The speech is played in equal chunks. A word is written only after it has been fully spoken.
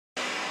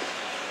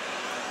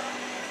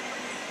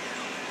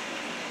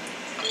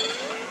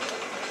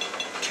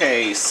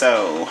Okay,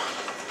 so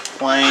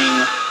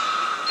playing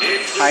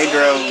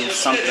Hydro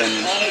something.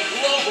 On a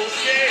global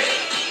scale.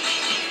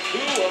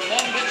 Who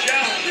among the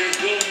challengers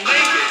will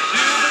make it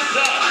to the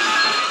top?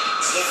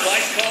 The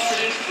fight card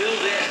is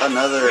filled in.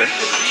 Another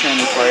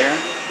 10 player.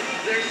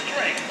 Their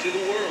strength to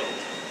the world.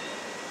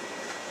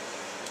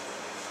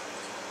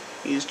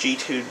 He's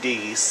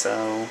G2D,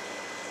 so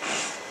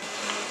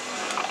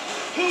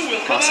Who will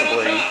come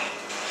possibly out on a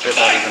top? bit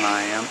better than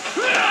I am.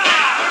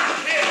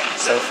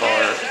 So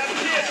far,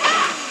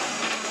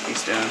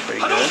 he's doing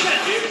pretty good.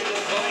 Here's the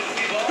fight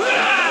we've all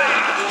been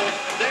waiting for.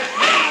 There's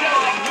no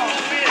telling who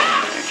will win.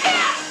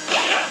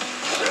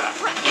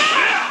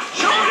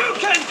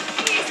 Gouken!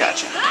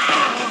 Gotcha.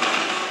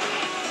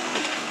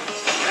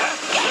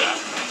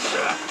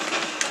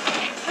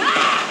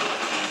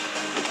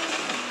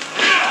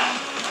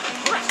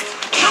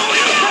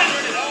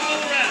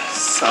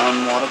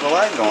 Somewhat of a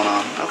lag going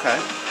on. Okay.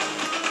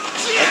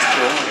 That's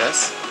cool, I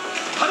guess.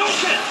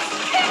 Hadouken!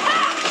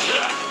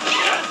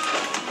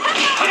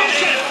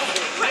 Hadouken!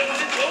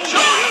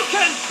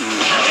 Shoryuken!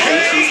 I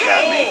think he's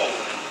got me.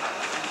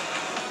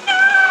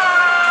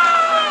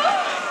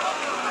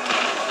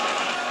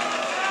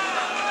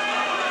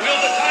 Will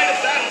the tide of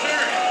battle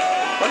turn?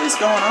 What is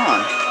going on?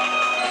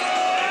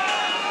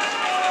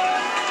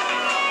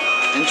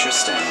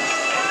 Interesting.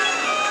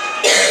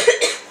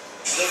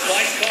 The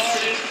fight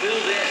card is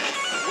filled in.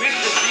 Which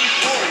of these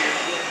warriors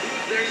will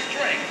prove their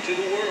strength to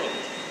the world?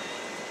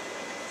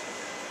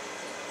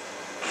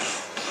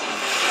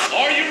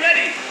 Are you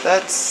ready?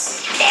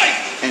 That's Fight!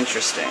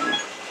 interesting.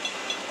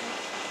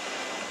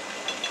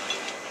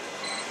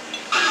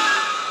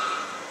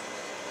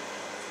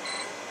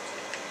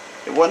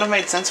 It wouldn't have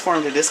made sense for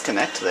him to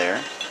disconnect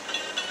there.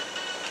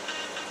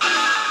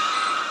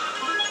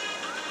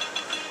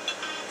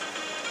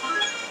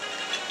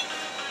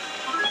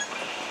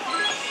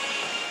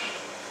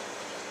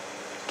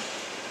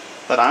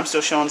 But I'm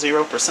still showing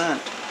 0%.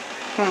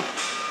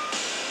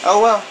 Oh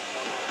well.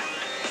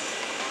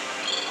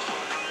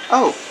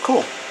 Oh,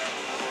 cool.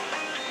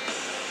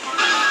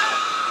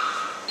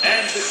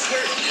 And the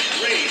curtain is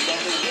raised on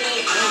the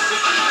world's most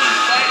extreme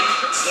fighting.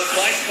 The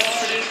fight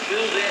card is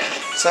filled in.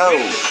 So,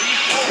 Which of these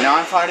warriors now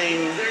I'm fighting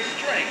their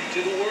strength to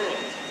the world?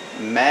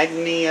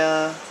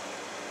 Magnia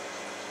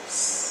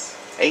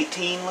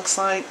 18, looks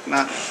like.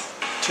 Not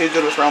too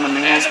good with Roman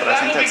numerals, but I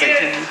think that's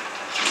 18.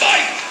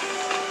 Fight!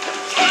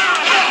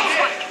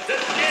 The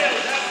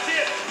scales have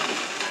tipped.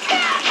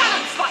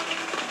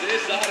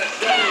 This ought to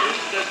settle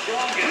who's the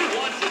strongest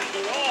once and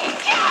for all.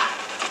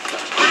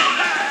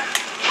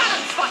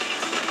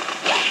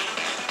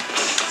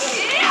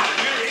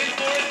 We're in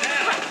for it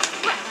now.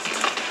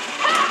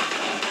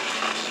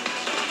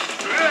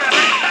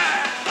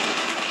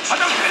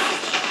 Hadouken!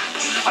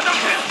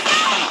 Hadouken!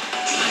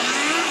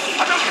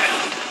 Hadouken!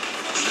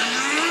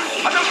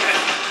 Hadouken! Hadouken!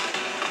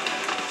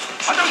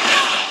 Hadouken!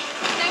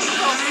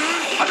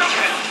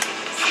 Hadouken!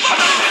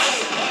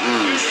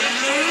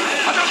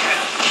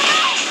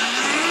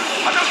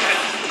 Hadouken! Hadouken!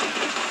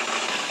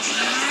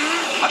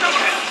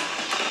 Hadouken!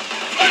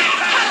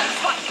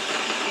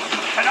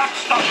 Cannot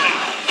stop me!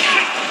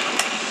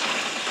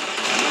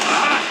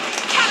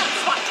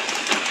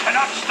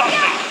 Cannot stop me!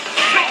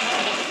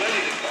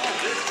 Ready to call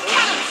this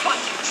over.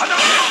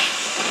 Hadouken!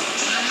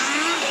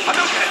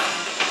 Hadouken!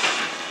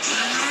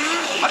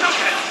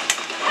 Hadouken!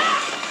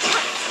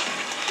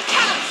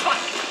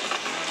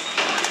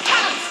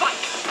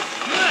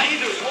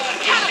 Either one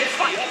can get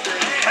the upper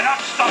hand. Cannot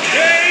stop me!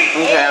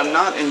 Okay, I'm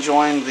not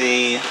enjoying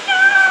the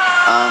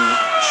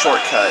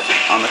shortcut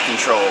on the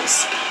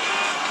controls.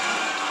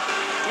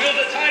 Will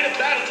the tide of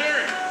battle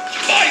turn?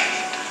 Fight!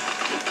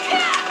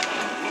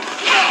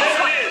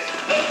 There it is,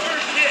 the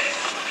first hit.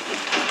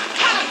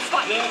 The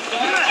fight has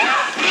begun.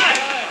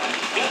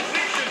 But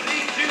which of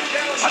these two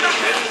challengers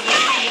will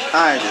Lady Luck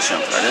I just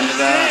jumped right into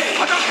that.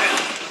 Hadouken!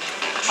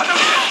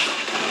 Hadouken!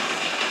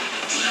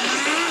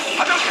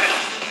 Hadouken!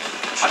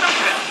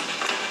 Hadouken!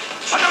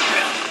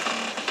 Hadouken!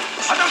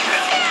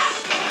 Hadouken!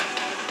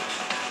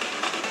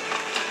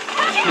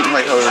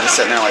 Like, we were just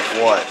sitting there like,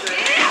 what?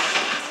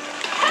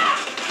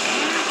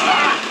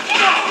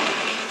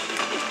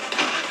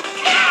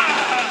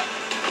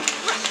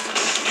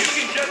 You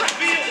can just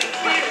feel the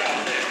fear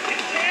out there.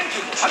 It's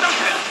tangible.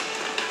 Hadouken!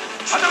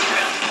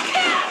 Hadouken!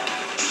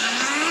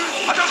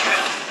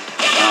 Hadouken!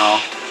 Oh,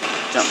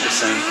 jumped too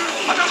soon.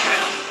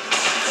 Hadouken!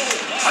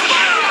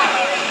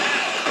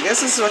 I guess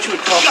this is what you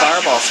would call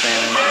fireball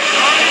spamming.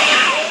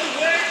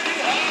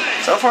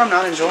 So far, I'm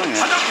not enjoying it.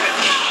 Hadouken!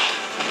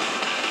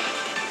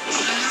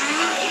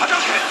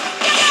 Hadouken!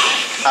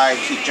 I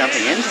keep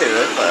jumping into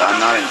it, but I'm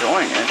not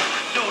enjoying it.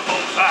 Don't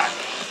hold back!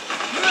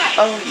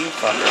 Oh, you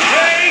fucker.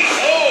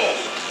 K.O.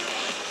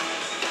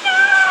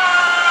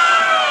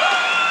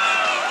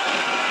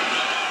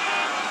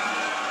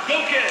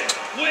 Gouken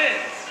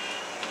wins.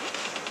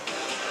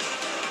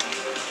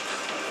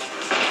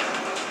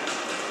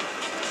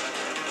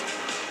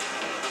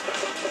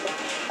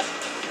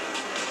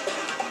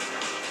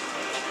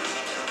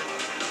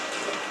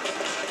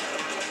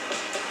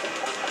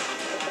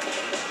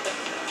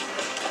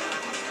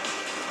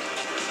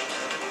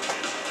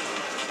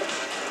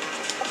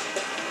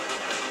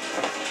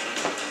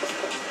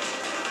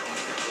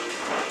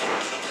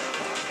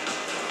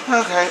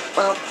 Okay,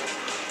 well,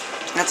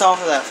 that's all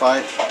for that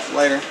fight.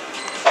 Later.